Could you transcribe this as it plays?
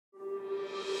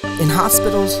In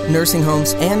hospitals, nursing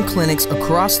homes, and clinics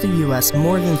across the U.S.,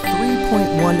 more than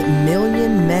 3.1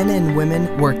 million men and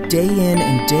women work day in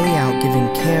and day out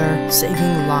giving care,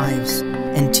 saving lives,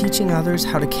 and teaching others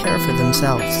how to care for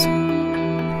themselves.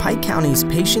 Pike County's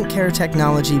Patient Care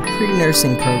Technology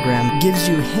Pre-Nursing Program gives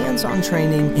you hands-on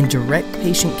training in direct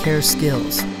patient care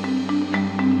skills.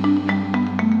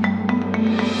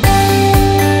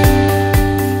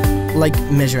 Like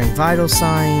measuring vital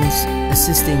signs,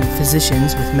 assisting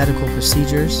physicians with medical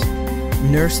procedures,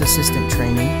 nurse assistant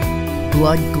training,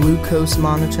 blood glucose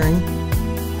monitoring,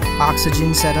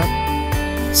 oxygen setup,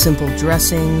 simple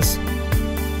dressings,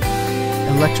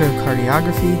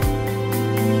 electrocardiography,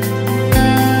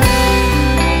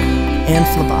 and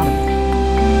phlebotomy.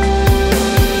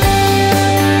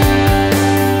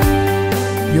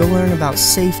 You'll learn about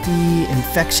safety,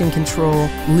 infection control,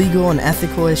 legal and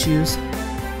ethical issues,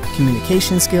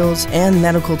 communication skills, and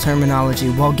medical terminology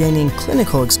while gaining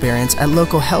clinical experience at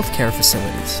local healthcare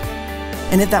facilities.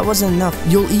 And if that wasn't enough,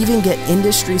 you'll even get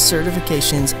industry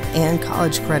certifications and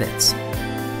college credits.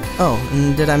 Oh,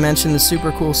 and did I mention the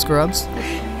super cool scrubs?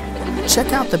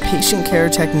 Check out the Patient Care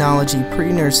Technology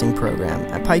Pre-Nursing Program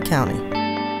at Pike County.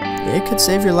 It could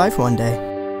save your life one day.